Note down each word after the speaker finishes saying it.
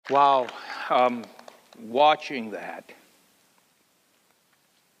Wow, watching that.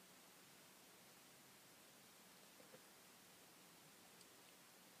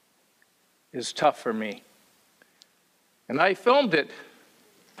 Is tough for me. And I filmed it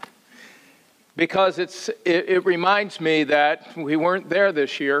because it reminds me that we weren't there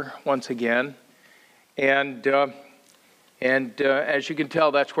this year once again. And as you can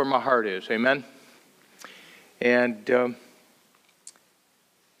tell, that's where my heart is. Amen? And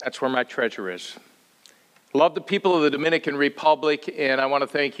that's where my treasure is. Love the people of the Dominican Republic, and I want to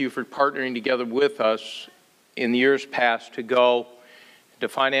thank you for partnering together with us in the years past to go to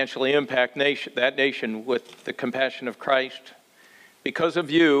financially impact that nation with the compassion of Christ. Because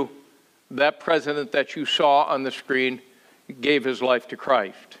of you, that president that you saw on the screen gave his life to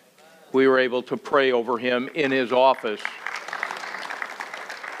Christ. We were able to pray over him in his office.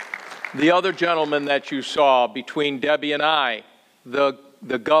 The other gentleman that you saw between Debbie and I, the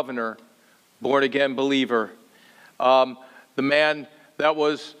governor, born-again believer, the man that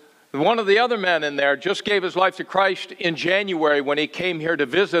was one of the other men in there, just gave his life to Christ in January when he came here to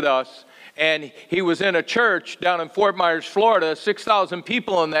visit us. And he was in a church down in Fort Myers, Florida, 6,000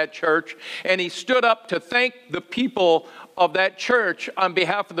 people in that church. And he stood up to thank the people of that church on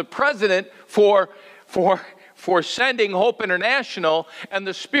behalf of the president for sending Hope International, and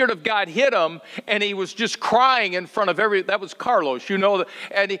the Spirit of God hit him, and he was just crying in front of that was Carlos, you know,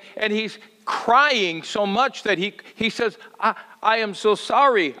 and he's crying so much that he says, I am so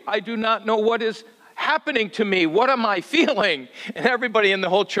sorry. I do not know what is happening to me. What am I feeling? And everybody in the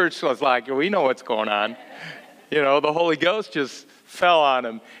whole church was like, we know what's going on. You know, the Holy Ghost just fell on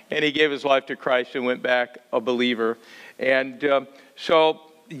him, and he gave his life to Christ and went back a believer. And so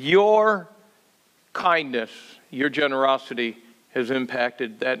your kindness, your generosity has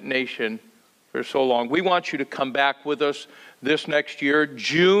impacted that nation for so long. We want you to come back with us this next year,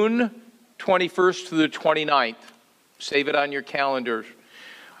 June 21st to the 29th. Save it on your calendars.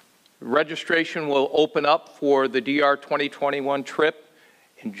 Registration will open up for the DR 2021 trip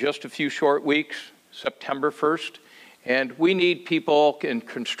in just a few short weeks, September 1st. And we need people in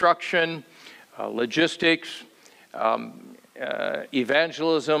construction, logistics,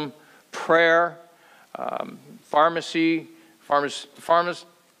 evangelism, prayer, pharmacists,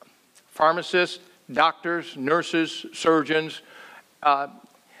 doctors, nurses, surgeons,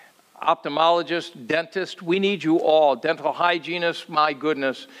 ophthalmologists, dentists. We need you all. Dental hygienists, my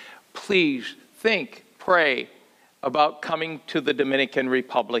goodness. Please think, pray about coming to the Dominican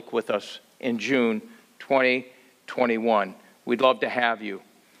Republic with us in June 2021. We'd love to have you.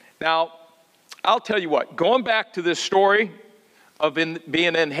 Now, I'll tell you what, going back to this story of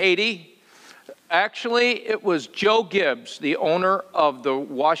being in Haiti, actually, it was Joe Gibbs, the owner of the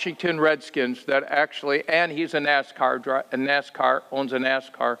Washington Redskins, that actually, and he's owns a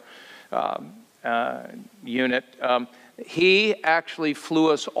NASCAR unit. He actually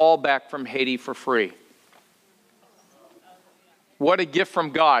flew us all back from Haiti for free. What a gift from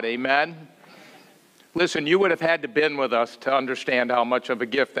God, amen? Listen, you would have had to been with us to understand how much of a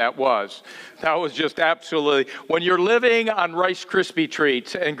gift that was. That was just absolutely, when you're living on Rice Krispie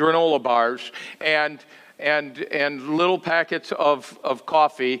treats and granola bars and little packets of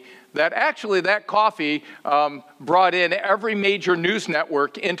coffee, that coffee brought in every major news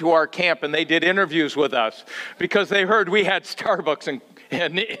network into our camp, and they did interviews with us because they heard we had Starbucks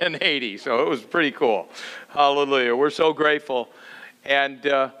in Haiti. So it was pretty cool. Hallelujah. We're so grateful.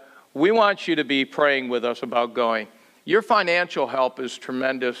 And we want you to be praying with us about going. Your financial help is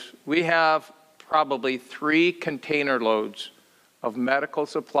tremendous. We have probably 3 container loads of medical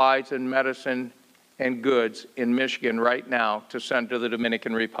supplies and medicine and goods in Michigan right now to send to the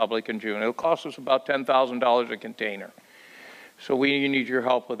Dominican Republic in June. It'll cost us about $10,000 a container. So we need your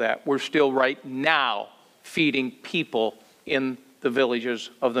help with that. We're still right now feeding people in the villages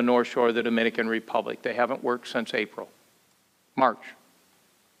of the North Shore of the Dominican Republic. They haven't worked since March.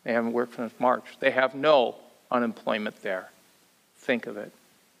 They haven't worked since March. They have no unemployment there. Think of it.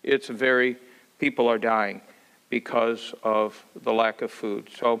 People are dying because of the lack of food.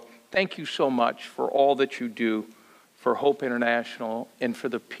 So thank you so much for all that you do for Hope International and for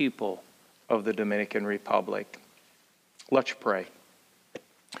the people of the Dominican Republic. Let's pray.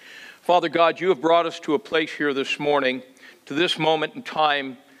 Father God, you have brought us to a place here this morning, to this moment in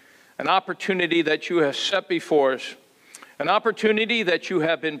time, an opportunity that you have set before us, an opportunity that you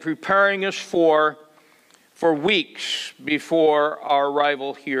have been preparing us for weeks before our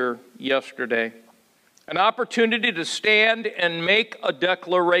arrival here yesterday. An opportunity to stand and make a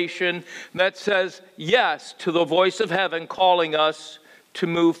declaration that says yes to the voice of heaven calling us to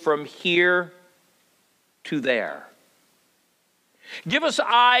move from here to there. Give us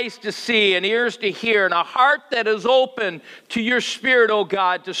eyes to see and ears to hear and a heart that is open to your Spirit, oh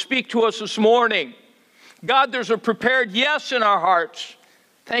God, to speak to us this morning. God, there's a prepared yes in our hearts.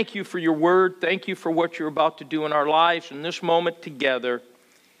 Thank you for your word. Thank you for what you're about to do in our lives in this moment together.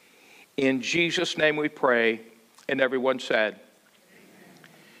 In Jesus' name we pray. And everyone said.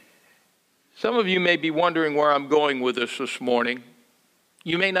 Some of you may be wondering where I'm going with this morning.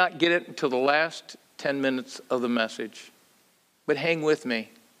 You may not get it until the last 10 minutes of the message. But hang with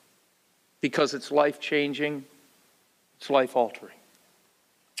me, because it's life-changing, it's life-altering.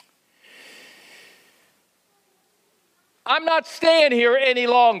 I'm not staying here any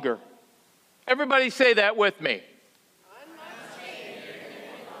longer. Everybody say that with me. I'm not staying here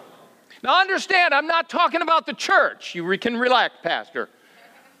any longer. Now understand, I'm not talking about the church. You can relax, Pastor.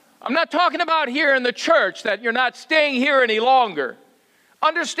 I'm not talking about here in the church, that you're not staying here any longer.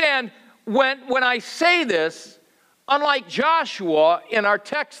 Understand, when I say this, unlike Joshua in our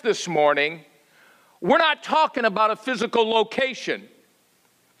text this morning, we're not talking about a physical location.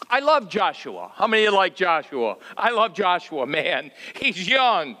 I love Joshua. How many of you like Joshua? I love Joshua, man. He's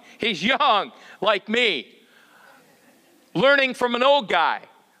young. He's young like me. Learning from an old guy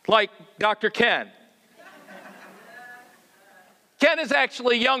like Dr. Ken. Ken is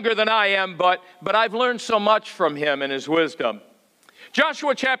actually younger than I am, but I've learned so much from him and his wisdom.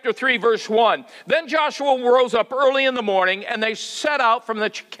 Joshua chapter 3, verse 1. Then Joshua rose up early in the morning, and they set out from the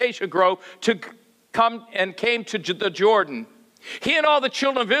acacia grove to come and came to the Jordan. He and all the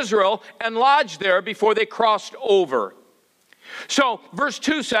children of Israel, and lodged there before they crossed over. So verse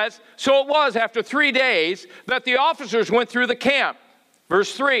 2 says, so it was after 3 days that the officers went through the camp.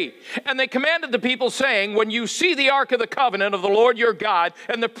 Verse 3, and they commanded the people, saying, when you see the ark of the covenant of the Lord your God,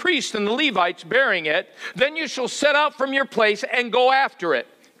 and the priests and the Levites bearing it, then you shall set out from your place and go after it.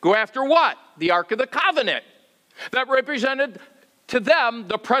 Go after what? The ark of the covenant. That represented to them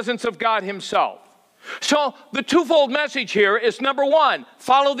the presence of God himself. So the twofold message here is, number one,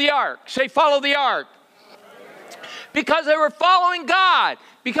 follow the ark. Say, follow the ark. Because they were following God.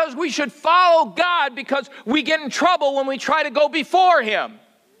 Because we should follow God, because we get in trouble when we try to go before him.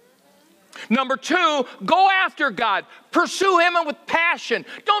 Number two, go after God. Pursue him with passion.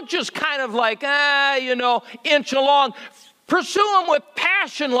 Don't just kind of like, inch along. Pursue him with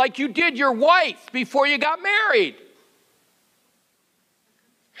passion like you did your wife before you got married.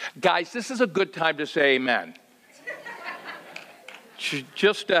 Guys, this is a good time to say amen.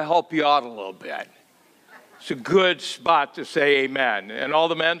 Just to help you out a little bit. It's a good spot to say amen. And all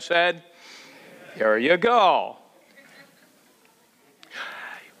the men said, there you go.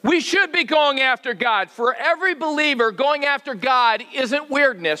 We should be going after God. For every believer, going after God isn't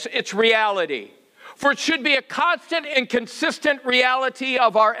weirdness, it's reality. For it should be a constant and consistent reality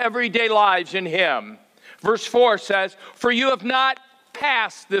of our everyday lives in him. Verse 4 says, for you have not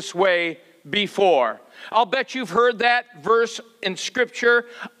passed this way before. I'll bet you've heard that verse in Scripture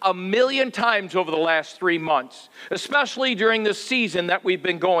 1,000,000 times over the last 3 months, especially during this season that we've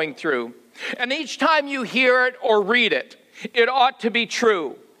been going through. And each time you hear it or read it, it ought to be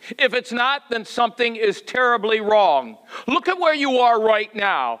true. If it's not, then something is terribly wrong. Look at where you are right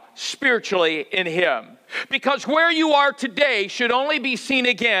now, spiritually in him. Because where you are today should only be seen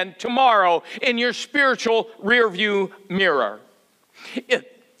again tomorrow in your spiritual rearview mirror.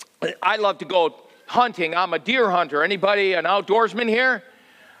 I love to go hunting. I'm a deer hunter. Anybody an outdoorsman here?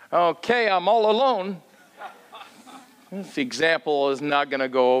 Okay, I'm all alone. This example is not going to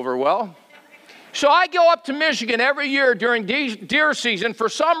go over well. So I go up to Michigan every year during deer season. For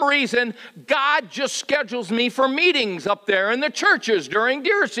some reason, God just schedules me for meetings up there in the churches during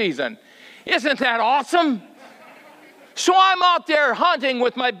deer season. Isn't that awesome? So I'm out there hunting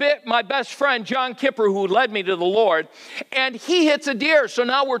with my best friend, John Kipper, who led me to the Lord, and he hits a deer. So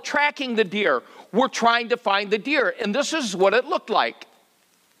now we're tracking the deer. We're trying to find the deer, and this is what it looked like.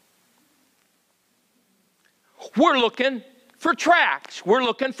 We're looking for tracks. We're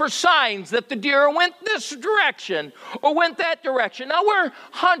looking for signs that the deer went this direction or went that direction. Now we're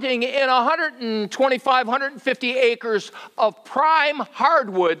hunting in 125, 150 acres of prime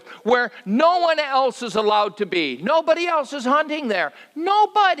hardwood where no one else is allowed to be. Nobody else is hunting there.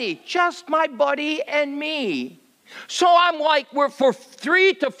 Nobody, just my buddy and me. So I'm like, for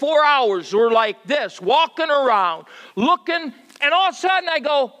 3 to 4 hours, we're like this, walking around, looking, and all of a sudden I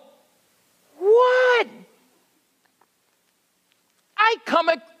go, what?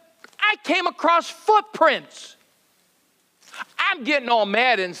 I came across footprints. I'm getting all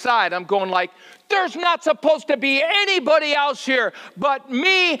mad inside. I'm going like, there's not supposed to be anybody else here but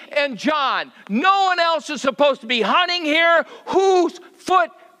me and John. No one else is supposed to be hunting here. Whose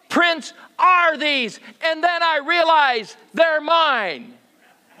footprints prints are these? And then I realize they're mine.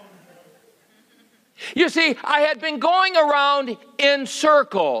 You see, I had been going around in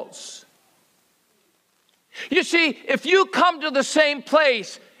circles. You see, if you come to the same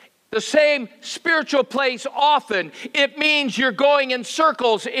place, the same spiritual place often, it means you're going in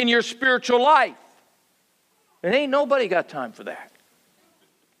circles in your spiritual life. And ain't nobody got time for that.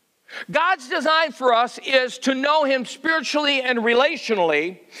 God's design for us is to know Him spiritually and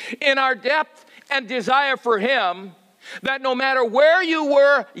relationally in our depth and desire for Him, that no matter where you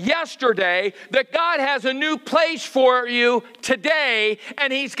were yesterday, that God has a new place for you today,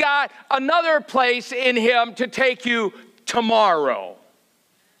 and He's got another place in Him to take you tomorrow.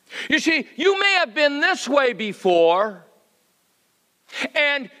 You see, you may have been this way before,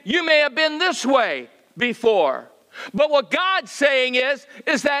 and you may have been this way before. But what God's saying is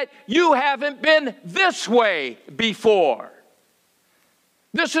that you haven't been this way before.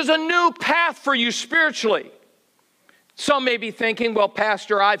 This is a new path for you spiritually. Some may be thinking, well,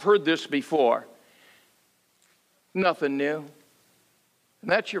 Pastor, I've heard this before. Nothing new. And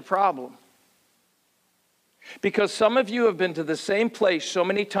that's your problem. Because some of you have been to the same place so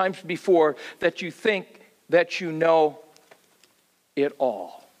many times before that you think that you know it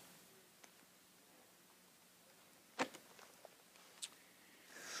all.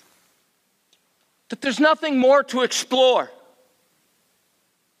 That there's nothing more to explore.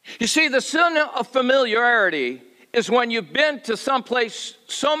 You see, the sin of familiarity is when you've been to some place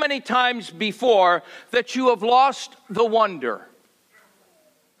so many times before that you have lost the wonder.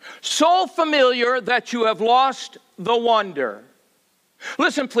 So familiar that you have lost the wonder.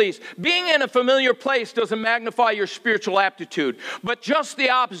 Listen, please, being in a familiar place doesn't magnify your spiritual aptitude, but just the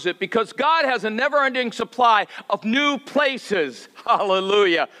opposite, because God has a never-ending supply of new places,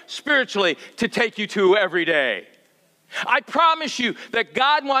 hallelujah, spiritually, to take you to every day. I promise you that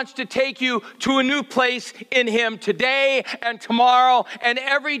God wants to take you to a new place in Him today and tomorrow and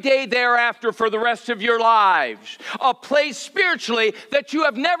every day thereafter for the rest of your lives. A place spiritually that you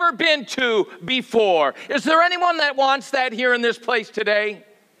have never been to before. Is there anyone that wants that here in this place today?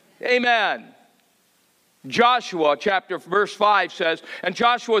 Amen. Joshua verse 5 says, and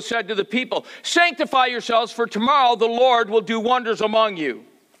Joshua said to the people, sanctify yourselves, for tomorrow the Lord will do wonders among you.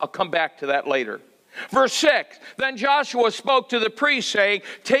 I'll come back to that later. Verse 6, then Joshua spoke to the priests, saying,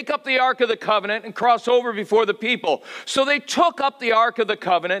 take up the Ark of the Covenant and cross over before the people. So they took up the Ark of the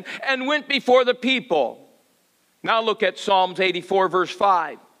Covenant and went before the people. Now look at Psalms 84, verse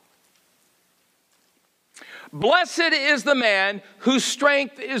 5. Blessed is the man whose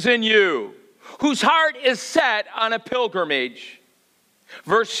strength is in you, whose heart is set on a pilgrimage.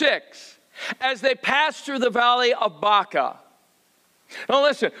 Verse 6, as they passed through the valley of Baca. Now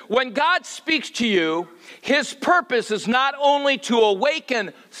listen, when God speaks to you, His purpose is not only to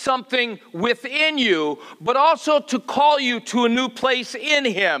awaken something within you, but also to call you to a new place in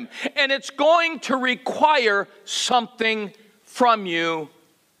Him. And it's going to require something from you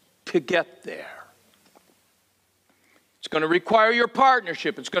to get there. It's going to require your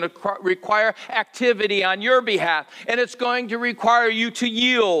partnership. It's going to require activity on your behalf. And it's going to require you to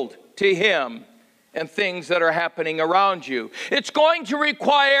yield to Him and things that are happening around you. It's going to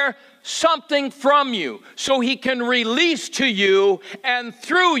require something from you so He can release to you and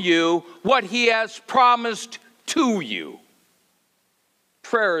through you what He has promised to you.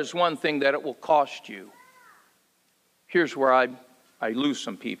 Prayer is one thing that it will cost you. Here's where I lose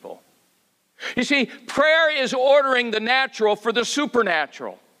some people. You see, prayer is ordering the natural for the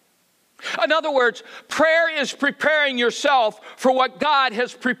supernatural. In other words, prayer is preparing yourself for what God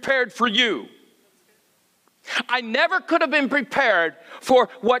has prepared for you. I never could have been prepared for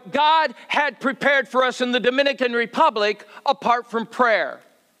what God had prepared for us in the Dominican Republic apart from prayer.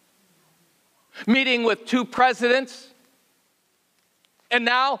 Meeting with 2 presidents, and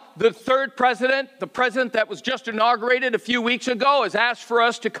now the 3rd president, the president that was just inaugurated a few weeks ago, has asked for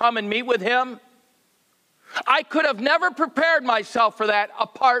us to come and meet with him. I could have never prepared myself for that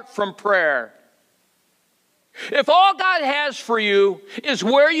apart from prayer. If all God has for you is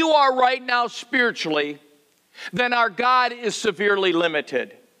where you are right now spiritually, then our God is severely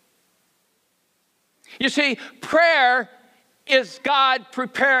limited. You see, prayer is God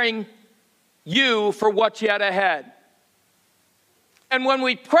preparing you for what's yet ahead. And when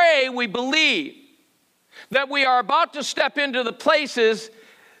we pray, we believe that we are about to step into the places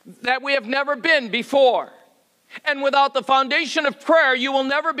that we have never been before. And without the foundation of prayer, you will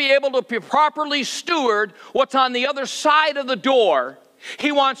never be able to properly steward what's on the other side of the door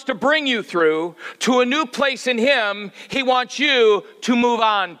He wants to bring you through to a new place in Him He wants you to move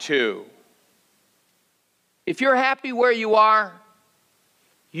on to. If you're happy where you are,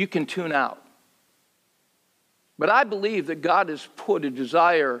 you can tune out. But I believe that God has put a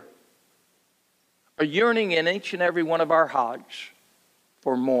desire, a yearning in each and every one of our hearts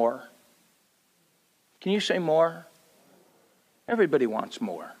for more. Can you say more? Everybody wants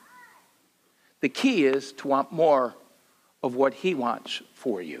more. The key is to want more of what He wants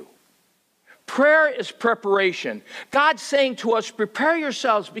for you. Prayer is preparation. God's saying to us, prepare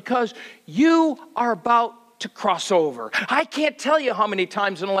yourselves because you are about to cross over. I can't tell you how many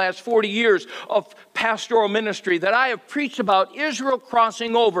times in the last 40 years of pastoral ministry that I have preached about Israel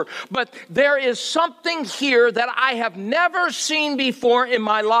crossing over. But there is something here that I have never seen before in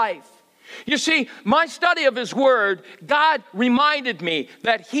my life. You see, my study of His Word, God reminded me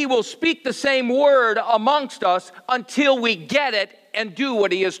that He will speak the same word amongst us until we get it and do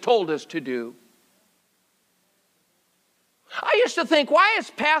what He has told us to do. I used to think, why is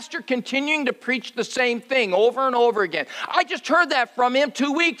Pastor continuing to preach the same thing over and over again? I just heard that from him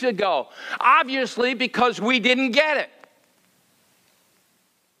 2 weeks ago. Obviously, because we didn't get it.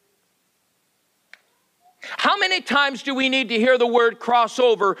 How many times do we need to hear the word cross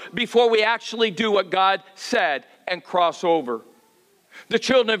over before we actually do what God said and cross over? The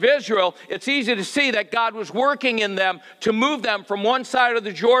children of Israel, it's easy to see that God was working in them to move them from one side of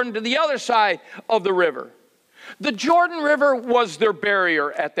the Jordan to the other side of the river. The Jordan River was their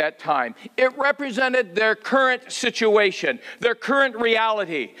barrier at that time. It represented their current situation, their current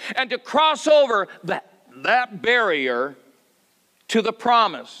reality. And to cross over that barrier to the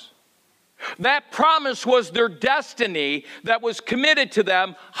promise. That promise was their destiny that was committed to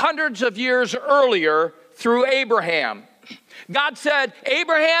them hundreds of years earlier through Abraham. God said,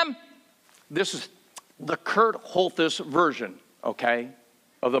 Abraham, this is the Kurt Holthus version, okay,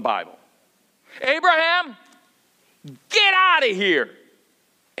 of the Bible. Abraham, get out of here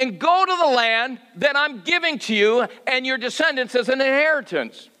and go to the land that I'm giving to you and your descendants as an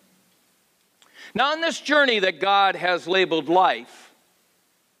inheritance. Now, in this journey that God has labeled life,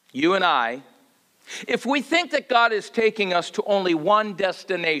 you and I, if we think that God is taking us to only one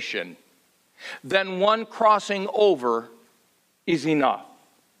destination, then one crossing over is enough.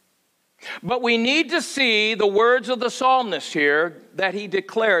 But we need to see the words of the psalmist here that he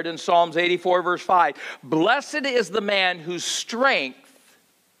declared in Psalms 84 verse 5. Blessed is the man whose strength,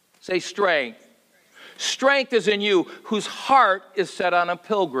 say strength, strength is in you, whose heart is set on a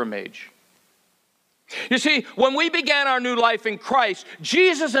pilgrimage. You see, when we began our new life in Christ,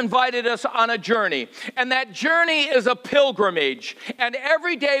 Jesus invited us on a journey. And that journey is a pilgrimage. And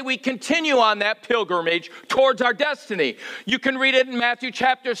every day we continue on that pilgrimage towards our destiny. You can read it in Matthew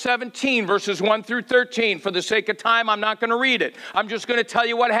chapter 17, verses 1 through 13. For the sake of time, I'm not going to read it. I'm just going to tell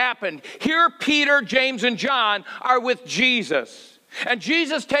you what happened. Here, Peter, James, and John are with Jesus. And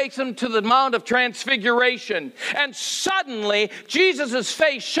Jesus takes them to the Mount of Transfiguration. And suddenly, Jesus'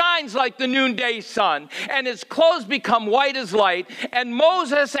 face shines like the noonday sun. And his clothes become white as light. And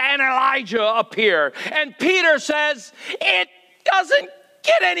Moses and Elijah appear. And Peter says, it doesn't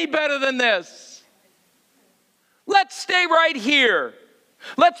get any better than this. Let's stay right here.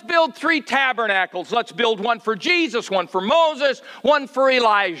 Let's build 3 tabernacles. Let's build one for Jesus, one for Moses, one for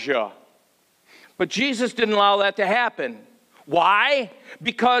Elijah. But Jesus didn't allow that to happen. Why?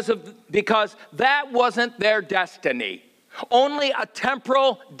 Because that wasn't their destiny. Only a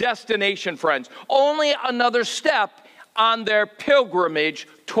temporal destination, friends. Only another step on their pilgrimage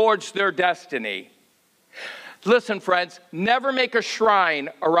towards their destiny. Listen, friends, never make a shrine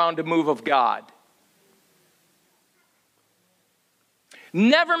around a move of God.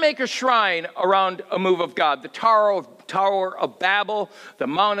 Never make a shrine around a move of God. The Tower of Babel, the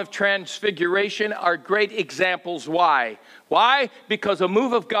Mount of Transfiguration are great examples. Why? Why? Because a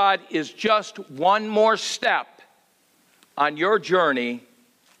move of God is just one more step on your journey,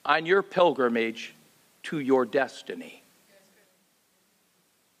 on your pilgrimage to your destiny.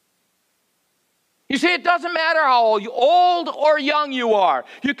 You see, it doesn't matter how old or young you are.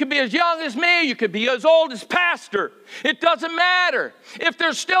 You could be as young as me. You could be as old as Pastor. It doesn't matter. If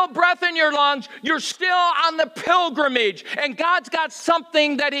there's still breath in your lungs, you're still on the pilgrimage. And God's got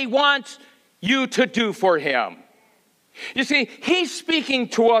something that He wants you to do for Him. You see, He's speaking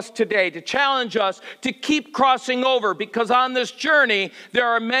to us today to challenge us to keep crossing over, because on this journey, there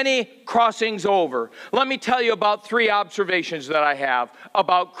are many crossings over. Let me tell you about 3 observations that I have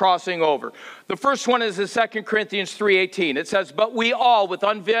about crossing over. The first one is in 2 Corinthians 3:18. It says, but we all, with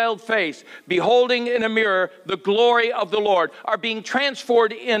unveiled face, beholding in a mirror the glory of the Lord, are being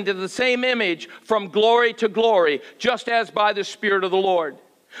transformed into the same image from glory to glory, just as by the Spirit of the Lord.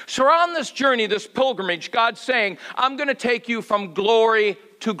 So on this journey, this pilgrimage, God's saying, I'm going to take you from glory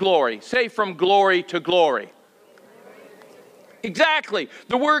to glory. Say, from glory to glory. Exactly.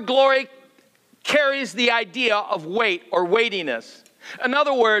 The word glory carries the idea of weight or weightiness. In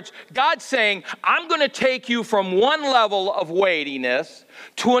other words, God's saying, I'm going to take you from one level of weightiness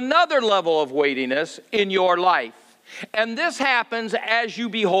to another level of weightiness in your life. And this happens as you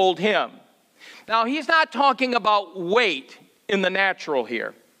behold him. Now, he's not talking about weight in the natural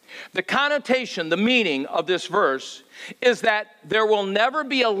here. The connotation, the meaning of this verse is that there will never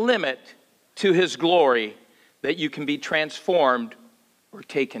be a limit to his glory that you can be transformed or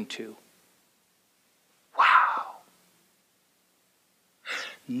taken to. Wow.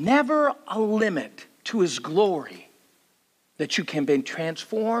 Never a limit to his glory that you can be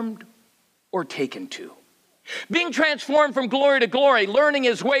transformed or taken to. Being transformed from glory to glory, learning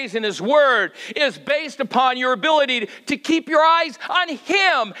his ways and his word, is based upon your ability to keep your eyes on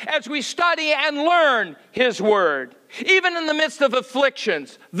him as we study and learn his word. Even in the midst of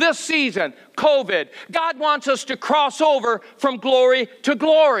afflictions, this season, COVID, God wants us to cross over from glory to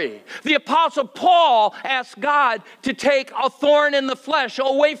glory. The Apostle Paul asked God to take a thorn in the flesh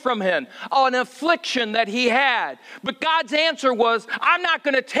away from him, an affliction that he had. But God's answer was, I'm not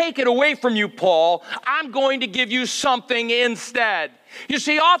going to take it away from you, Paul. I'm going to give you something instead. You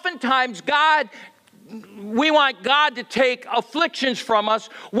see, oftentimes we want God to take afflictions from us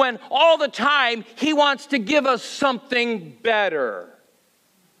when all the time he wants to give us something better.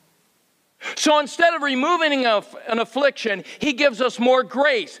 So instead of removing an affliction, he gives us more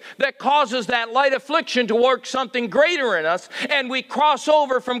grace that causes that light affliction to work something greater in us, and we cross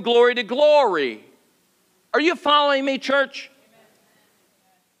over from glory to glory. Are you following me, church?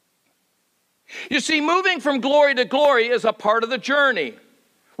 You see, moving from glory to glory is a part of the journey.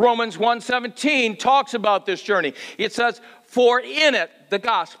 Romans 1:17 talks about this journey. It says, for in it, the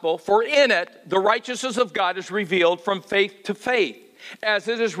gospel, for in it, the righteousness of God is revealed from faith to faith. As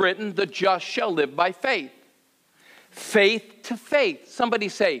it is written, the just shall live by faith. Faith to faith. Somebody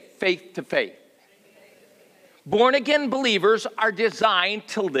say, faith to faith. Born-again believers are designed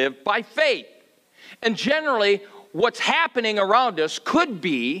to live by faith. And generally, what's happening around us could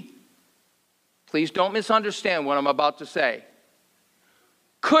be, please don't misunderstand what I'm about to say,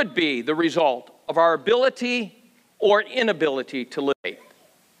 could be the result of our ability or inability to live.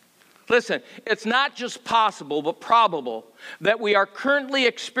 Listen, it's not just possible, but probable that we are currently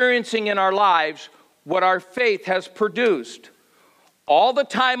experiencing in our lives what our faith has produced. All the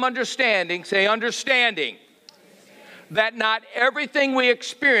time understanding, say understanding, that not everything we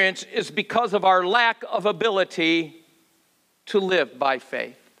experience is because of our lack of ability to live by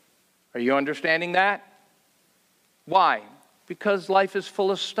faith. Are you understanding that? Why? Because life is full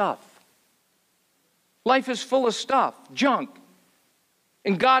of stuff. Life is full of stuff, junk.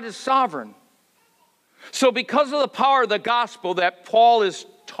 And God is sovereign. So because of the power of the gospel that Paul is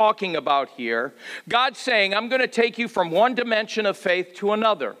talking about here, God's saying, I'm going to take you from one dimension of faith to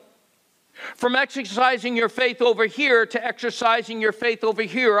another. From exercising your faith over here to exercising your faith over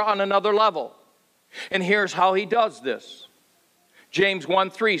here on another level. And here's how he does this. James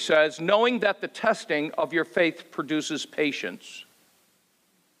 1:3 says, knowing that the testing of your faith produces patience.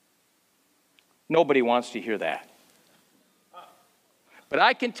 Nobody wants to hear that. But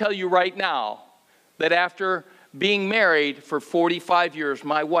I can tell you right now that after being married for 45 years,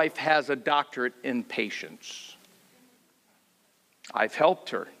 my wife has a doctorate in patience. I've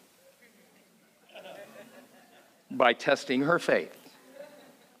helped her by testing her faith.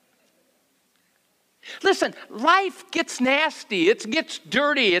 Listen, life gets nasty, it gets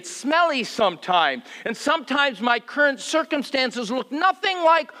dirty, it's smelly sometimes. And sometimes my current circumstances look nothing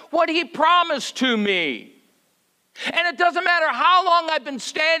like what he promised to me. And it doesn't matter how long I've been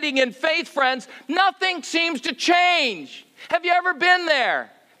standing in faith, friends, nothing seems to change. Have you ever been there?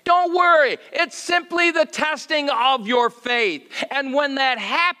 Don't worry. It's simply the testing of your faith. And when that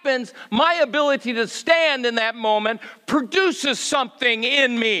happens, my ability to stand in that moment produces something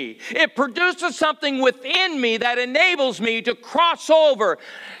in me. It produces something within me that enables me to cross over,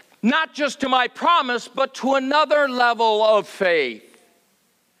 not just to my promise, but to another level of faith.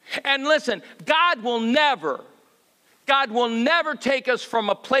 And listen, God will never take us from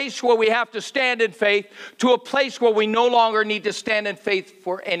a place where we have to stand in faith to a place where we no longer need to stand in faith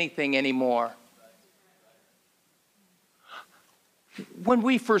for anything anymore. When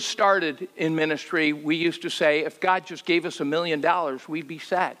we first started in ministry, we used to say, if God just gave us $1 million, we'd be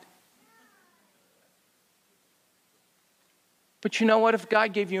set. But you know what? If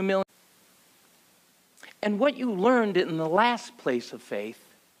God gave you $1 million, and what you learned in the last place of faith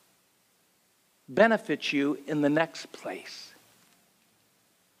benefits you in the next place.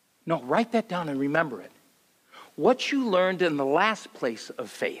 No, write that down and remember it. What you learned in the last place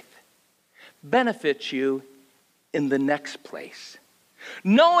of faith benefits you in the next place.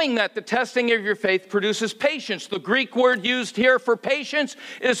 Knowing that the testing of your faith produces patience. The Greek word used here for patience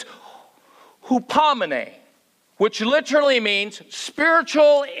is hupomene, which literally means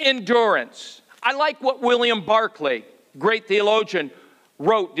spiritual endurance. I like what William Barclay, great theologian,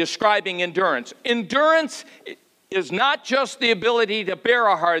 wrote describing endurance. Endurance is not just the ability to bear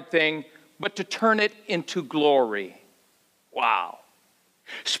a hard thing, but to turn it into glory. Wow.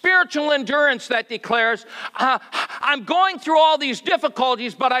 Spiritual endurance that declares, I'm going through all these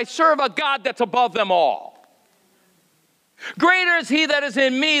difficulties, but I serve a God that's above them all. Greater is he that is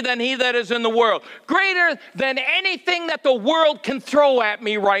in me than he that is in the world. Greater than anything that the world can throw at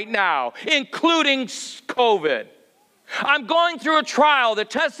me right now, including COVID. I'm going through a trial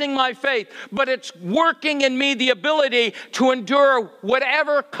that's testing my faith, but it's working in me the ability to endure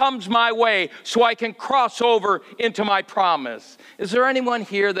whatever comes my way so I can cross over into my promise. Is there anyone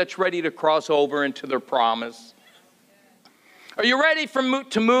here that's ready to cross over into their promise? Are you ready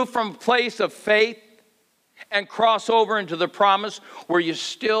to move from a place of faith and cross over into the promise where you're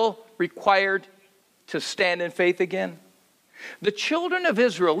still required to stand in faith again? The children of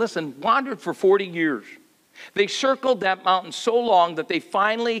Israel, listen, wandered for 40 years. They circled that mountain so long that they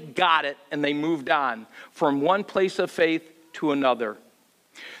finally got it and they moved on from one place of faith to another.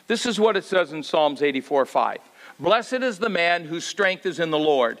 This is what it says in Psalms 84:5. Blessed is the man whose strength is in the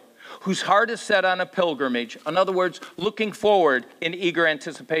Lord, whose heart is set on a pilgrimage. In other words, looking forward in eager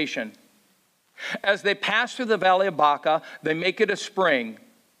anticipation. As they pass through the valley of Baca, they make it a spring.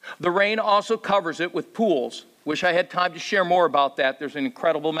 The rain also covers it with pools. Wish I had time to share more about that. There's an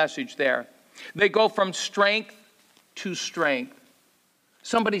incredible message there. They go from strength to strength.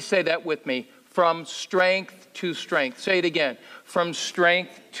 Somebody say that with me. From strength to strength. Say it again. From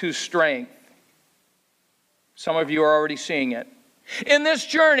strength to strength. Some of you are already seeing it. In this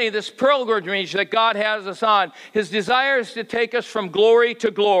journey, this pilgrimage that God has us on, his desire is to take us from glory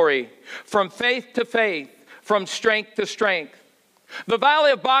to glory, from faith to faith, from strength to strength. The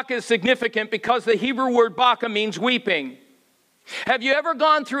valley of Baca is significant because the Hebrew word Baca means weeping. Have you ever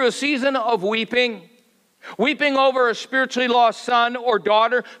gone through a season of weeping? Weeping over a spiritually lost son or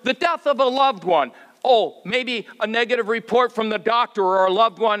daughter, the death of a loved one. Oh, maybe a negative report from the doctor or a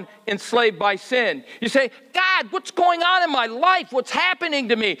loved one enslaved by sin. You say, God, what's going on in my life? What's happening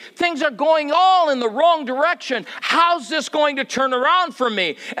to me? Things are going all in the wrong direction. How's this going to turn around for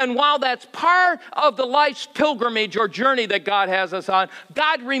me? And while that's part of the life's pilgrimage or journey that God has us on,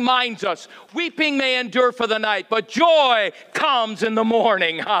 God reminds us, weeping may endure for the night, but joy comes in the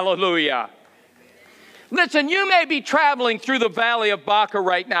morning. Hallelujah. Listen, you may be traveling through the valley of Baca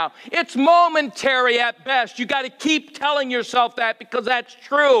right now. It's momentary at best. You got to keep telling yourself that because that's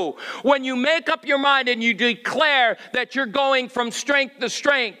true. When you make up your mind and you declare that you're going from strength to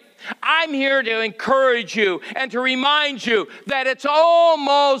strength, I'm here to encourage you and to remind you that it's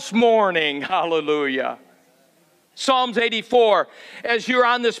almost morning. Hallelujah. Psalms 84, as you're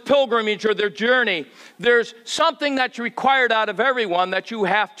on this pilgrimage or their journey, there's something that's required out of everyone that you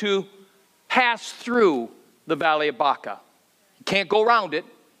have to pass through the valley of Baca. You can't go around it.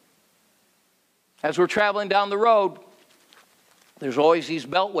 As we're traveling down the road, there's always these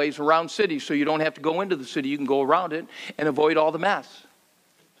beltways around cities, so you don't have to go into the city. You can go around it and avoid all the mess.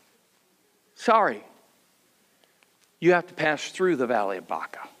 Sorry. You have to pass through the valley of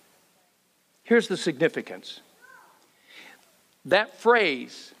Baca. Here's the significance. That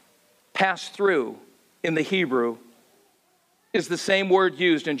phrase, pass through, in the Hebrew, is the same word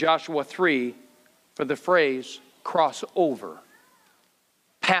used in Joshua 3 for the phrase cross over.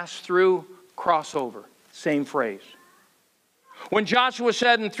 Pass through, cross over. Same phrase. When Joshua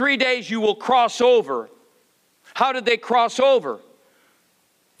said, in 3 days you will cross over, how did they cross over?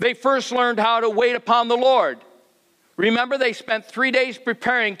 They first learned how to wait upon the Lord. Remember, they spent 3 days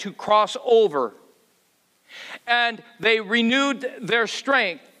preparing to cross over. And they renewed their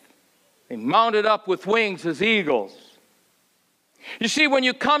strength. They mounted up with wings as eagles. You see, when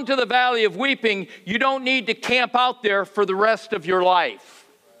you come to the valley of weeping, you don't need to camp out there for the rest of your life.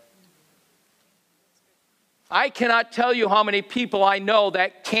 I cannot tell you how many people I know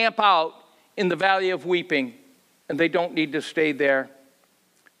that camp out in the valley of weeping, and they don't need to stay there.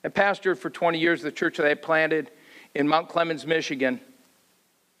 I pastored for 20 years the church that I planted in Mount Clemens, Michigan.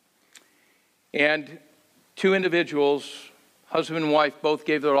 And two individuals, husband and wife, both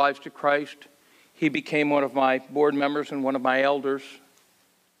gave their lives to Christ. He became one of my board members and one of my elders.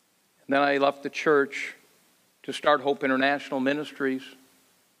 And then I left the church to start Hope International Ministries.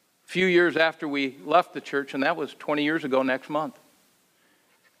 A few years after we left the church, and that was 20 years ago next month,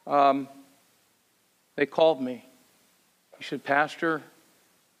 they called me. He said, Pastor,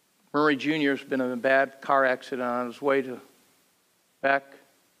 Murray Jr. has been in a bad car accident on his way back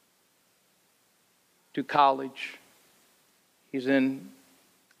to college. He's in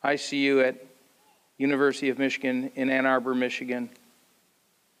ICU at University of Michigan in Ann Arbor, Michigan.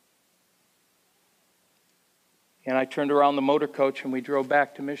 And I turned around the motor coach and we drove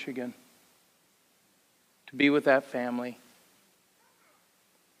back to Michigan to be with that family.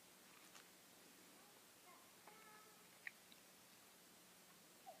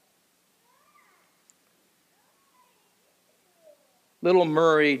 Little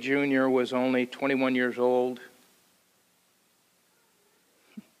Murray Jr. was only 21 years old.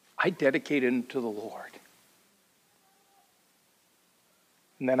 I dedicated him to the Lord.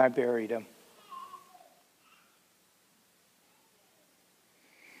 And then I buried him.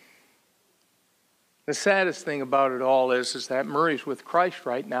 The saddest thing about it all is that Murray's with Christ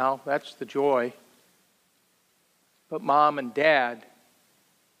right now. That's the joy. But Mom and Dad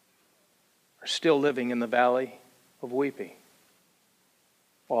are still living in the valley of weeping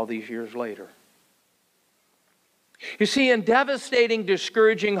all these years later. You see, in devastating,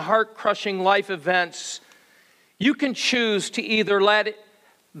 discouraging, heart-crushing life events, you can choose to either let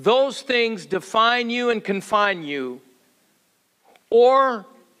those things define you and confine you, or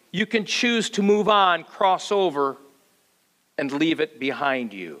you can choose to move on, cross over, and leave it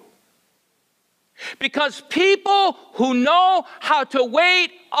behind you. Because people who know how to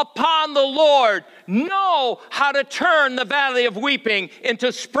wait upon the Lord know how to turn the valley of weeping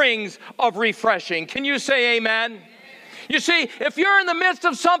into springs of refreshing. Can you say amen? You see, if you're in the midst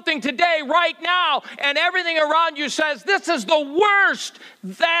of something today, right now, and everything around you says, this is the worst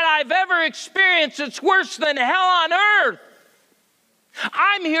that I've ever experienced, it's worse than hell on earth,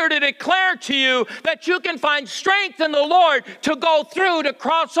 I'm here to declare to you that you can find strength in the Lord to go through, to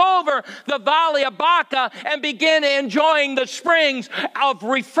cross over the valley of Baca and begin enjoying the springs of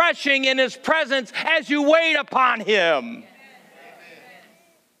refreshing in His presence as you wait upon Him.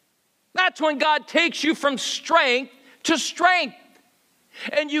 That's when God takes you from strength to strength.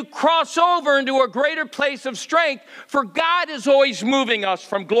 And you cross over into a greater place of strength, for God is always moving us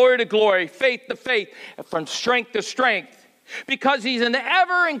from glory to glory, faith to faith, from strength to strength. Because He's an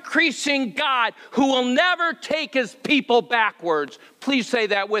ever-increasing God who will never take His people backwards. Please say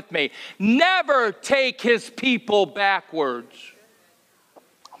that with me. Never take His people backwards.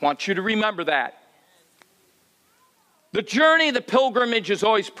 I want you to remember that. The journey, the pilgrimage is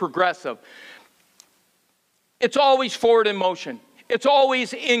always progressive. It's always forward in motion. It's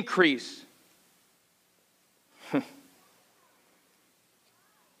always increase.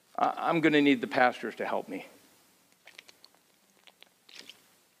 I'm going to need the pastors to help me.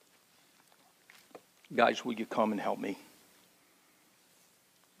 Guys, will you come and help me?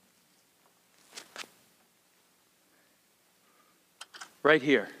 Right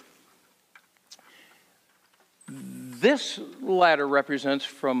here. This ladder represents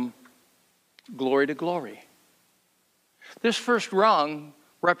from glory to glory. This first rung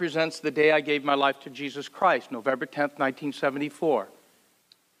represents the day I gave my life to Jesus Christ, November 10th, 1974.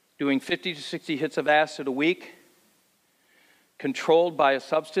 Doing 50 to 60 hits of acid a week, controlled by a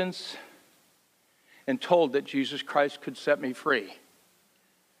substance, and told that Jesus Christ could set me free.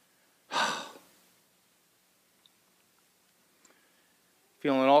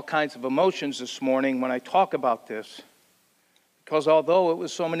 Feeling all kinds of emotions this morning when I talk about this, because although it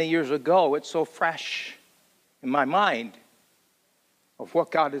was so many years ago, it's so fresh in my mind of what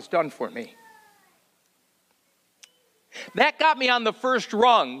God has done for me. That got me on the first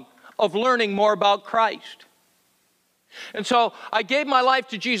rung of learning more about Christ. And so I gave my life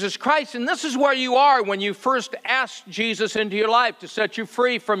to Jesus Christ, and this is where you are when you first ask Jesus into your life to set you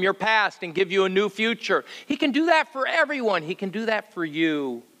free from your past and give you a new future. He can do that for everyone. He can do that for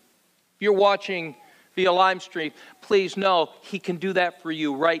you. If you're watching via Lime Street, please know He can do that for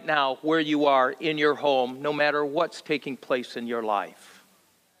you right now where you are in your home, no matter what's taking place in your life.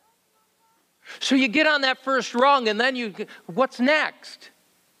 So you get on that first rung, and then what's next?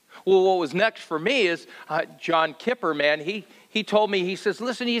 Well, what was next for me is John Kipper, man. He told me, he says,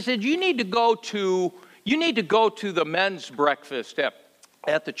 listen, he said, you need to go to the men's breakfast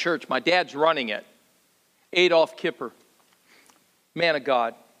at the church. My dad's running it. Adolf Kipper, man of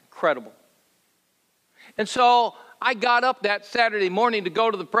God, incredible. And so I got up that Saturday morning to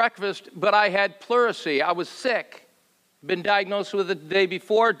go to the breakfast, but I had pleurisy. I was sick. Been diagnosed with it the day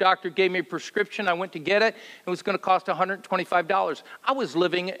before. Doctor gave me a prescription. I went to get it. It was going to cost $125. I was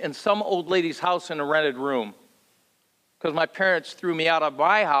living in some old lady's house in a rented room because my parents threw me out of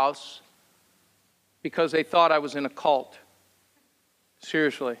my house because they thought I was in a cult.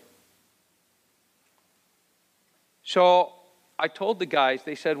 Seriously. So I told the guys,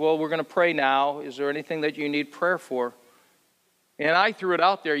 they said, well, we're going to pray now. Is there anything that you need prayer for? And I threw it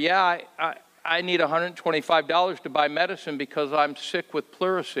out there. Yeah, I need $125 to buy medicine because I'm sick with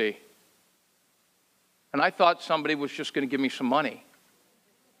pleurisy. And I thought somebody was just going to give me some money.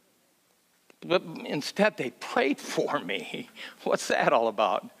 But instead, they prayed for me. What's that all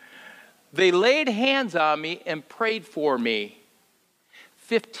about? They laid hands on me and prayed for me.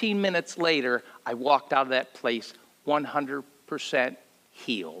 15 minutes later, I walked out of that place 100%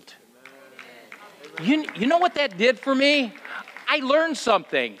 healed. You know what that did for me? I learned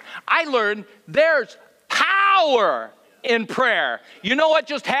something. I learned there's power in prayer. You know what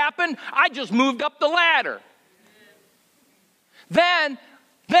just happened? I just moved up the ladder. Then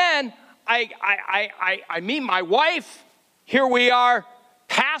I meet my wife. Here we are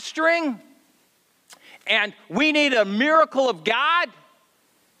pastoring. And we need a miracle of God.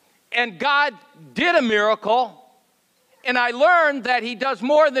 And God did a miracle. And I learned that he does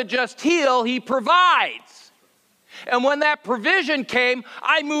more than just heal. He provides. And when that provision came,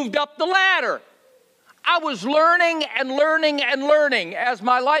 I moved up the ladder. I was learning and learning and learning as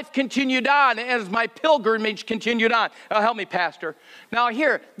my life continued on, as my pilgrimage continued on. Oh, help me, Pastor. Now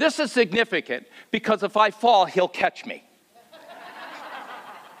here, this is significant because if I fall, he'll catch me.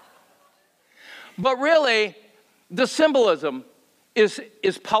 But really, the symbolism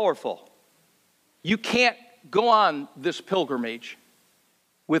is powerful. You can't go on this pilgrimage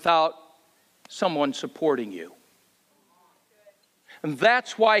without someone supporting you. And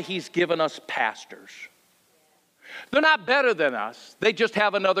that's why he's given us pastors. They're not better than us. They just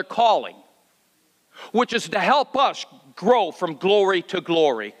have another calling, which is to help us grow from glory to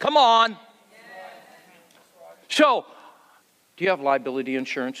glory. Come on. So, do you have liability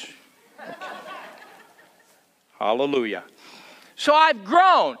insurance? Okay. Hallelujah. So I've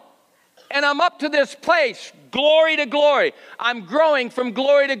grown, and I'm up to this place, glory to glory. I'm growing from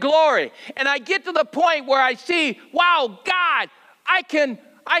glory to glory. And I get to the point where I see, wow, God, I can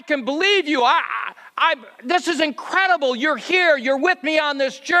believe you. This is incredible. You're here. You're with me on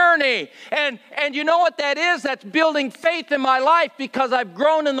this journey. And you know what that is? That's building faith in my life because I've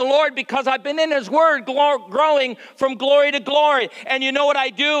grown in the Lord, because I've been in his word growing from glory to glory. And you know what I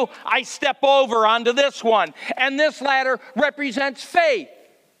do? I step over onto this one. And this ladder represents faith.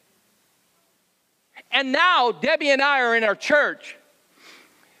 And now Debbie and I are in our church.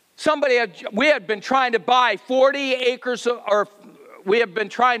 We had been trying to buy 40 acres or we have been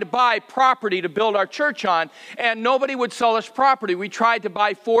trying to buy property to build our church on, and nobody would sell us property. We tried to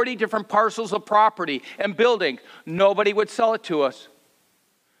buy 40 different parcels of property and building. Nobody would sell it to us.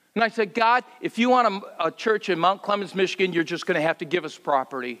 And I said, God, if you want a church in Mount Clemens, Michigan, you're just going to have to give us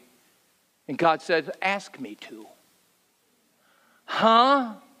property. And God said, ask me to.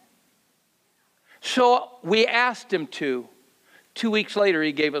 Huh? So we asked him to. 2 weeks later,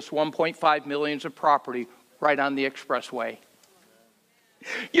 he gave us 1.5 million of property right on the expressway.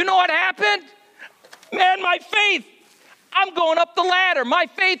 You know what happened? Man, my faith, I'm going up the ladder. My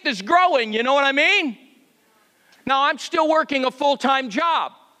faith is growing, you know what I mean? Now, I'm still working a full-time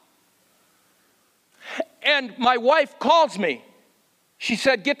job. And my wife calls me. She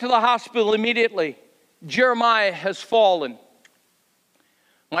said, get to the hospital immediately. Jeremiah has fallen.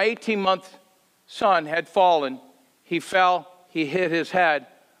 My 18-month son had fallen. He fell. He hit his head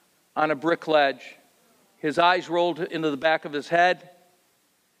on a brick ledge. His eyes rolled into the back of his head.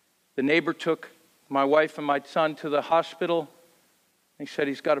 The neighbor took my wife and my son to the hospital. He said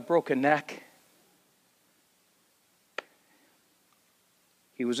he's got a broken neck.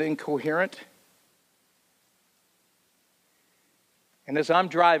 He was incoherent. And as I'm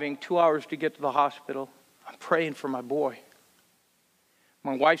driving 2 hours to get to the hospital, I'm praying for my boy.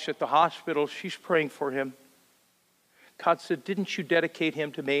 My wife's at the hospital. She's praying for him. God said, didn't you dedicate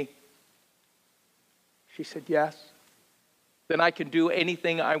him to me? She said, yes. Then I can do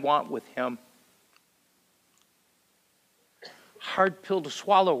anything I want with him. Hard pill to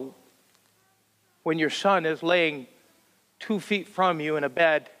swallow when your son is laying 2 feet from you in a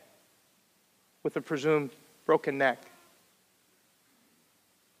bed with a presumed broken neck.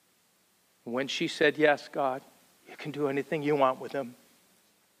 When she said, yes, God, you can do anything you want with him,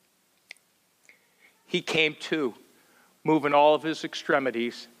 he came to, moving all of his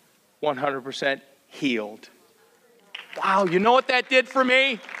extremities, 100% healed. Wow, you know what that did for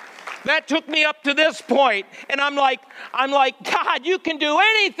me? That took me up to this point, and I'm like, God, you can do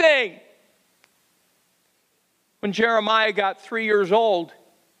anything. When Jeremiah got 3 years old,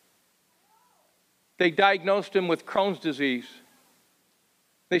 they diagnosed him with Crohn's disease.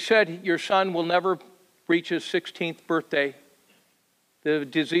 They said, your son will never reach his 16th birthday. The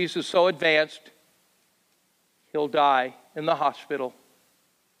disease is so advanced, he'll die in the hospital.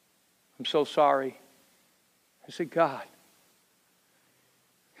 I'm so sorry. I said, God,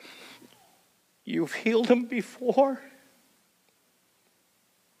 you've healed him before.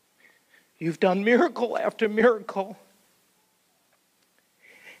 You've done miracle after miracle.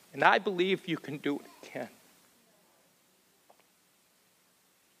 And I believe you can do it again.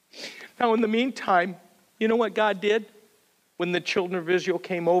 Now, in the meantime, you know what God did when the children of Israel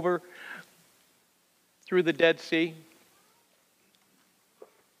came over through the Dead Sea?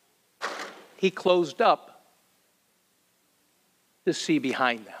 He closed up the sea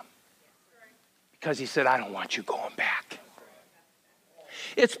behind them because he said, I don't want you going back.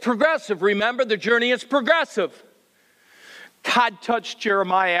 It's progressive. Remember, the journey is progressive. God touched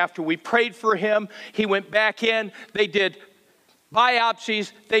Jeremiah after we prayed for him. He went back in. They did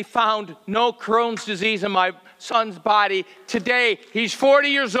biopsies. They found no Crohn's disease in my son's body. Today, he's 40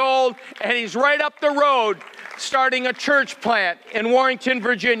 years old, and he's right up the road starting a church plant in Warrington,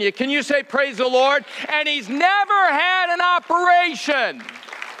 Virginia. Can you say praise the Lord? And he's never had an operation.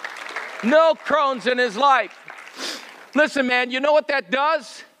 No Crohn's in his life. Listen, man, you know what that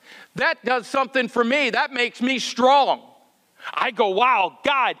does? That does something for me. That makes me strong. I go, wow,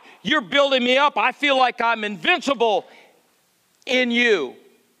 God, you're building me up. I feel like I'm invincible in you.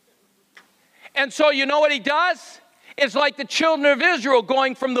 And so you know what he does? It's like the children of Israel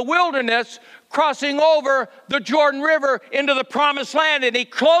going from the wilderness, crossing over the Jordan River into the promised land. And he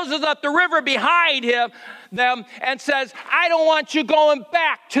closes up the river behind them and says, I don't want you going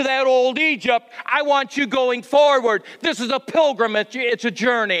back to that old Egypt. I want you going forward. This is a pilgrimage. It's a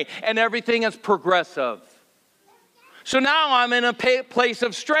journey. And everything is progressive. So now I'm in a place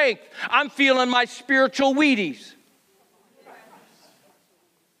of strength. I'm feeling my spiritual Wheaties.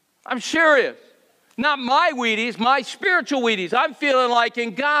 I'm serious. Not my Wheaties, my spiritual Wheaties. I'm feeling like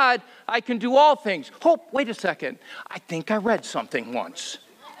in God, I can do all things. Hope, wait a second. I think I read something once.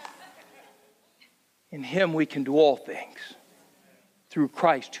 In him we can do all things through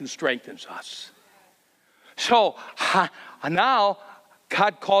Christ who strengthens us. So now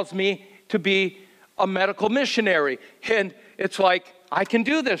God calls me to be a medical missionary. And it's like, I can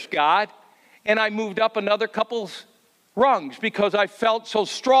do this, God. And I moved up another couple rungs because I felt so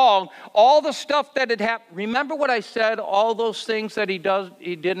strong. All the stuff that had happened. Remember what I said, all those things that he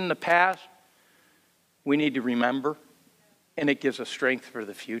did in the past? We need to remember. And it gives us strength for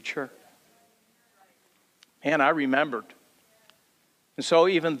the future. And I remembered. And so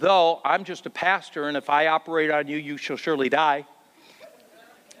even though I'm just a pastor, and if I operate on you, you shall surely die,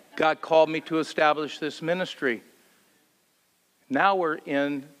 God called me to establish this ministry. Now we're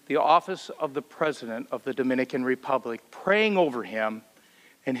in the office of the President of the Dominican Republic, praying over him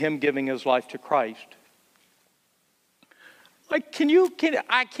and him giving his life to Christ. Like,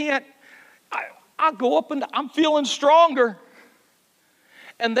 I'll go up and I'm feeling stronger.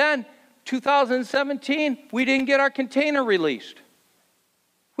 And then 2017, we didn't get our container released.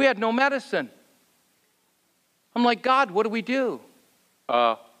 We had no medicine. I'm like, God, what do we do?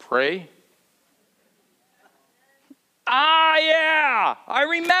 Pray. Yeah, I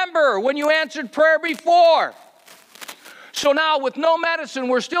remember when you answered prayer before. So now with no medicine,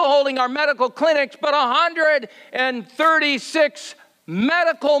 we're still holding our medical clinics, but 136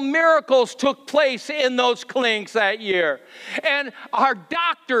 medical miracles took place in those clinics that year. And our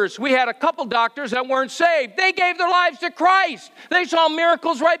doctors, we had a couple doctors that weren't saved. They gave their lives to Christ. They saw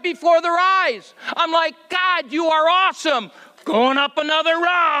miracles right before their eyes. I'm like, God, you are awesome. Going up another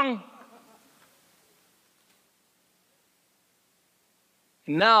rung.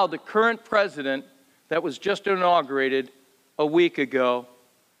 Now the current president that was just inaugurated a week ago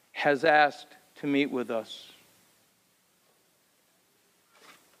has asked to meet with us.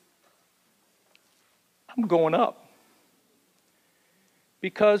 I'm going up.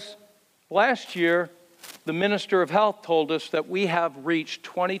 Because last year, the Minister of Health told us that we have reached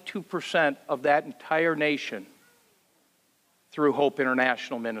 22% of that entire nation through Hope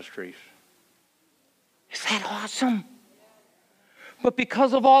International Ministries. Is that awesome? But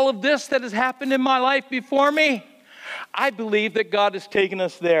because of all of this that has happened in my life before me, I believe that God has taken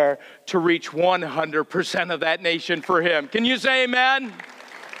us there to reach 100% of that nation for him. Can you say amen?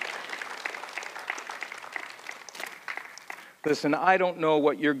 Listen, I don't know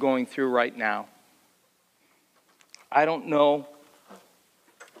what you're going through right now. I don't know.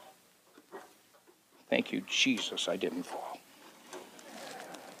 Thank you, Jesus, I didn't fall.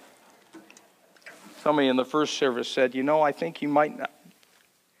 Somebody in the first service said, I think you might not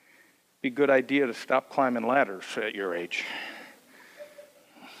be a good idea to stop climbing ladders at your age.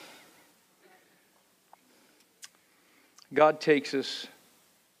 God takes us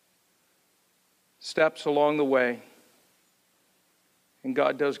steps along the way And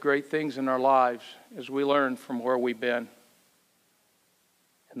God does great things in our lives as we learn from where we've been.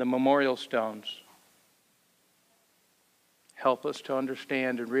 And the memorial stones help us to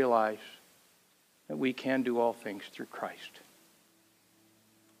understand and realize that we can do all things through Christ.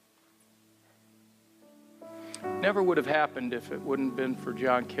 Never would have happened if it wouldn't have been for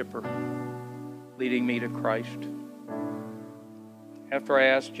John Kipper leading me to Christ. After I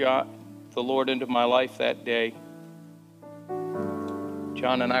asked the Lord into my life that day,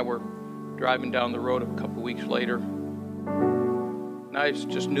 John and I were driving down the road a couple weeks later, and I was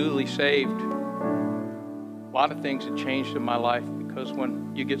just newly saved. A lot of things had changed in my life, because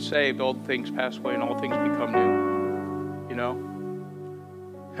when you get saved, old things pass away and all things become new. You know?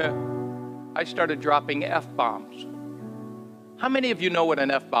 I started dropping F-bombs. How many of you know what an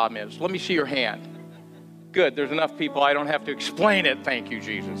F-bomb is? Let me see your hand. Good, there's enough people I don't have to explain it. Thank you,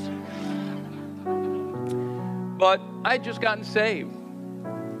 Jesus. But I had just gotten saved.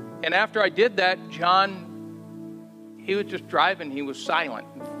 And after I did that, John, he was just driving. He was silent.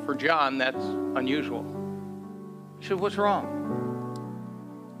 For John, that's unusual. I said, "What's wrong?"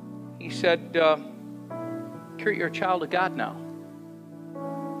 He said, "Kurt, you're a child of God now.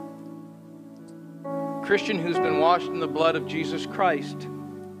 Christian who's been washed in the blood of Jesus Christ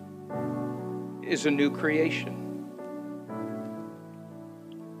is a new creation.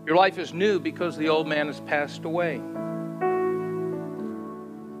 Your life is new because the old man has passed away."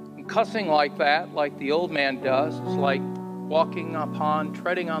 And cussing like that, like the old man does, is like walking upon,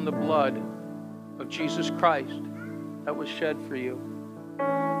 treading on the blood of Jesus Christ that was shed for you.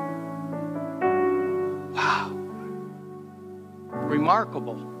 Wow.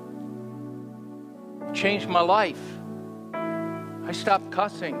 Remarkable. Changed my life. I stopped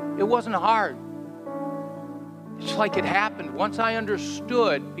cussing. It wasn't hard. It's like it happened. Once I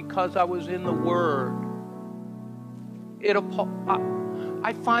understood, because I was in the Word,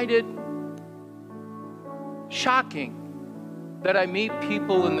 I find it shocking that I meet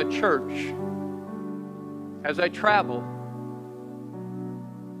people in the church as I travel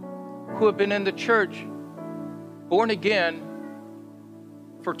who have been in the church, born again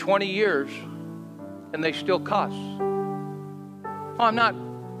for 20 years, and they still cuss. Oh, I'm not.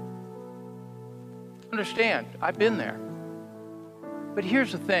 Understand, I've been there. But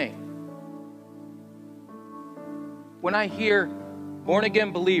here's the thing. When I hear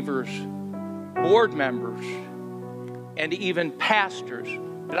born-again believers, board members, and even pastors,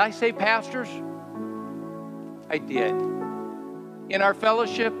 did I say pastors? I did. In our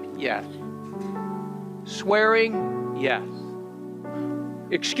fellowship, yes. Swearing, yes.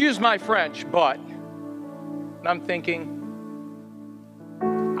 Excuse my French, but. And I'm thinking,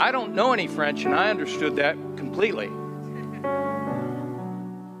 I don't know any French, and I understood that completely.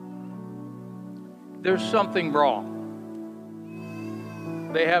 There's something wrong.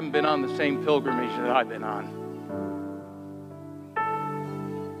 They haven't been on the same pilgrimage that I've been on.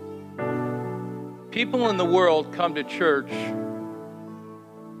 People in the world come to church,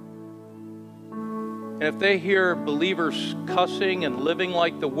 and if they hear believers cussing and living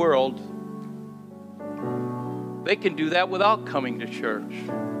like the world, they can do that without coming to church,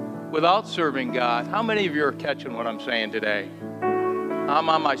 without serving God. How many of you are catching what I'm saying today? I'm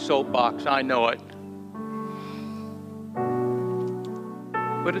on my soapbox, I know it.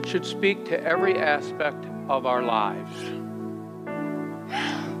 But it should speak to every aspect of our lives.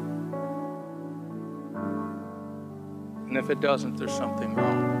 And if it doesn't, there's something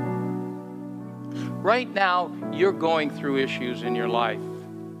wrong. Right now, you're going through issues in your life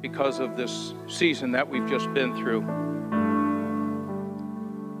because of this season that we've just been through.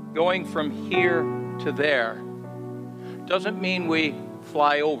 Going from here to there doesn't mean we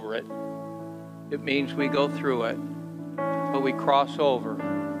fly over it. It means we go through it, but we cross over.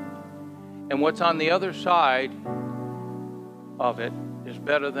 And what's on the other side of it is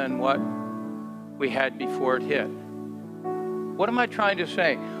better than what we had before it hit. What am I trying to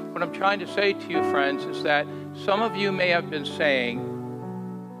say? What I'm trying to say to you, friends, is that some of you may have been saying,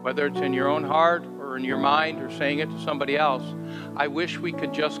 whether it's in your own heart or in your mind or saying it to somebody else, I wish we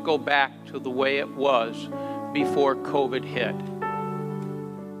could just go back to the way it was before COVID hit.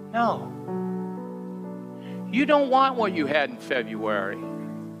 No. You don't want what you had in February.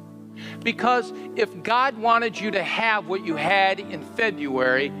 Because if God wanted you to have what you had in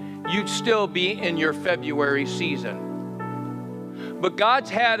February, you'd still be in your February season. But God's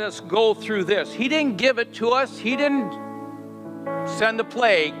had us go through this. He didn't give it to us. He didn't send the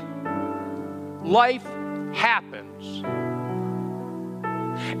plague. Life happens.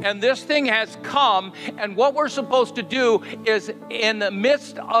 And this thing has come, and what we're supposed to do is, in the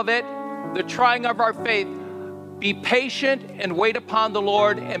midst of it, the trying of our faith, Be patient and wait upon the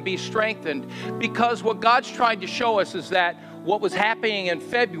Lord and be strengthened. Because what God's trying to show us is that what was happening in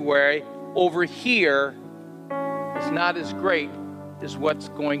February over here is not as great as what's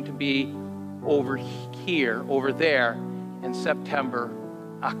going to be over here, over there in September,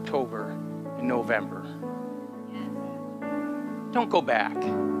 October, and November. Don't go back.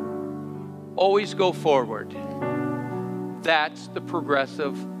 Always go forward. That's the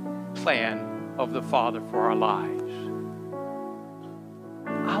progressive plan of the Father for our lives.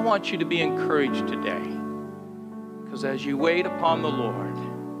 I want you to be encouraged today, because as you wait upon the Lord,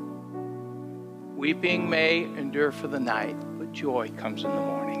 weeping may endure for the night, but joy comes in the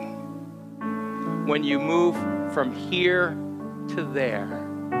morning. When you move from here to there,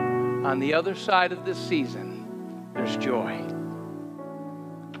 on the other side of this season, there's joy.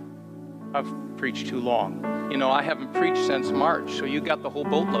 I've preached too long. You know, I haven't preached since March, so you got the whole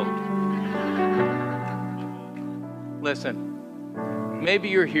boatload. Listen, maybe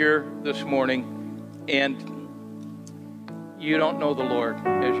you're here this morning and you don't know the Lord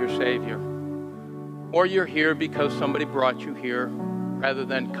as your Savior. Or you're here because somebody brought you here rather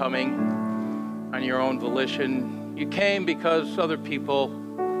than coming on your own volition. You came because other people,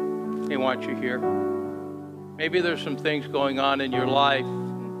 they want you here. Maybe there's some things going on in your life.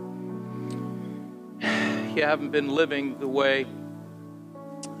 You haven't been living the way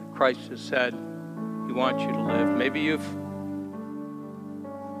Christ has said He wants you to live. Maybe you've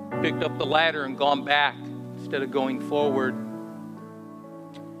picked up the ladder and gone back instead of going forward.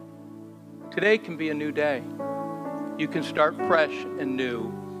 Today can be a new day. You can start fresh and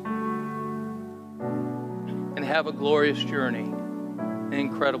new and have a glorious journey, an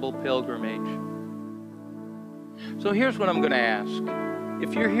incredible pilgrimage. So here's what I'm going to ask.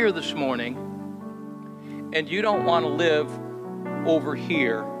 If you're here this morning and you don't want to live over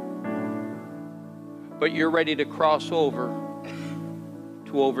here, but you're ready to cross over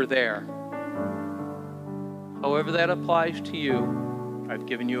to over there, however that applies to you, I've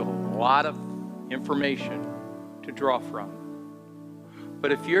given you a lot of information to draw from.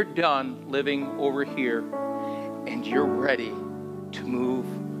 But if you're done living over here and you're ready to move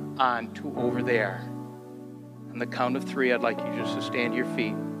on to over there, on the count of 3, I'd like you just to stand to your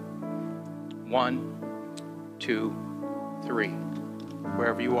feet. 1, 2, 3,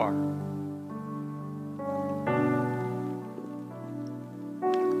 wherever you are.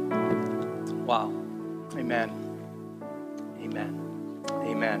 Wow. Amen. Amen.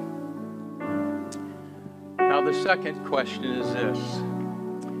 Amen. Now the second question is this.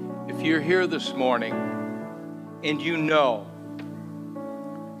 If you're here this morning and you know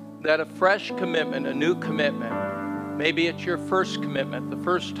that a fresh commitment, a new commitment, maybe it's your first commitment, the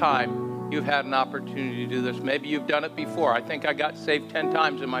first time you've had an opportunity to do this. Maybe you've done it before. I think I got saved 10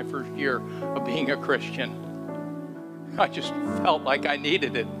 times in my first year of being a Christian. I just felt like I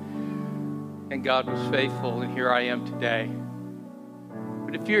needed it. And God was faithful, and here I am today.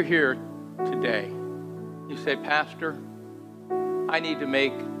 But if you're here today, you say, Pastor, I need to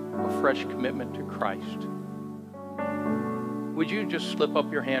make a fresh commitment to Christ. Would you just slip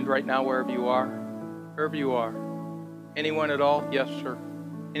up your hand right now wherever you are? Wherever you are. Anyone at all? Yes, sir.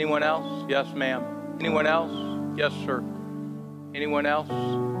 Anyone else? Yes, ma'am. Anyone else? Yes, sir. Anyone else?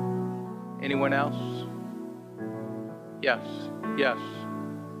 Anyone else? Yes. Yes.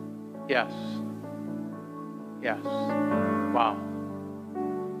 Yes. Yes. Wow.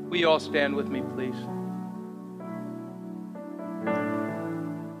 Will you all stand with me, please?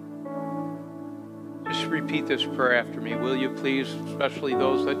 Just repeat this prayer after me, will you please, especially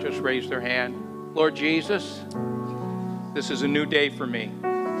those that just raised their hand. Lord Jesus, this is a new day for me.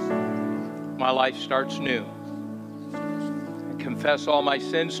 My life starts new. I confess all my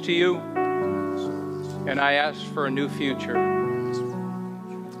sins to you, and I ask for a new future.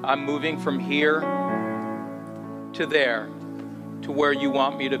 I'm moving from here to there, to where you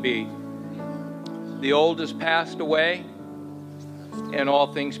want me to be. The old has passed away, and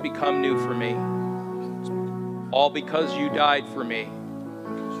all things become new for me. All because you died for me,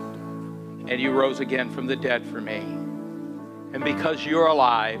 and you rose again from the dead for me. And because you're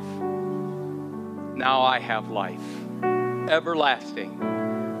alive, now I have life, everlasting.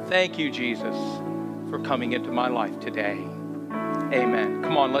 Thank you, Jesus, for coming into my life today. Amen.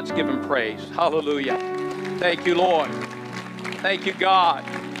 Come on, let's give him praise. Hallelujah. Thank you, Lord. Thank you, God.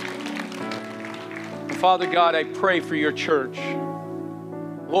 And Father God, I pray for your church.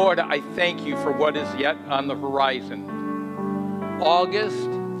 Lord, I thank you for what is yet on the horizon. August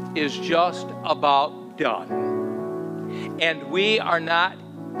is just about done. And we are not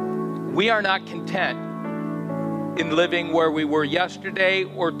content in living where we were yesterday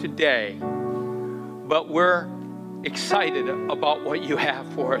or today, but we're excited about what you have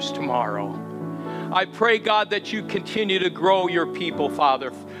for us tomorrow. I pray, God, that you continue to grow your people,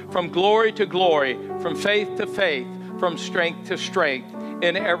 Father, from glory to glory, from faith to faith, from strength to strength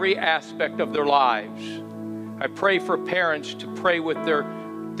in every aspect of their lives. I pray for parents to pray with their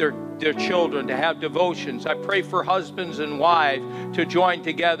children, to have devotions. I pray for husbands and wives to join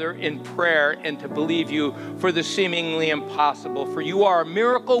together in prayer and to believe you for the seemingly impossible. For you are a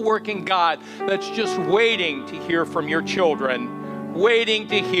miracle-working God that's just waiting to hear from your children, waiting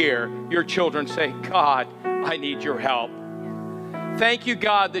to hear your children say, God, I need your help. Thank you,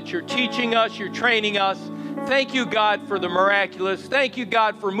 God, that you're teaching us, you're training us. Thank you, God, for the miraculous. Thank you,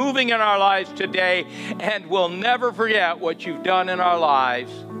 God, for moving in our lives today. And we'll never forget what you've done in our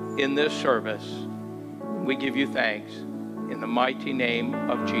lives in this service. We give you thanks in the mighty name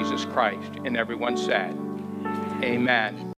of Jesus Christ. And everyone said, amen.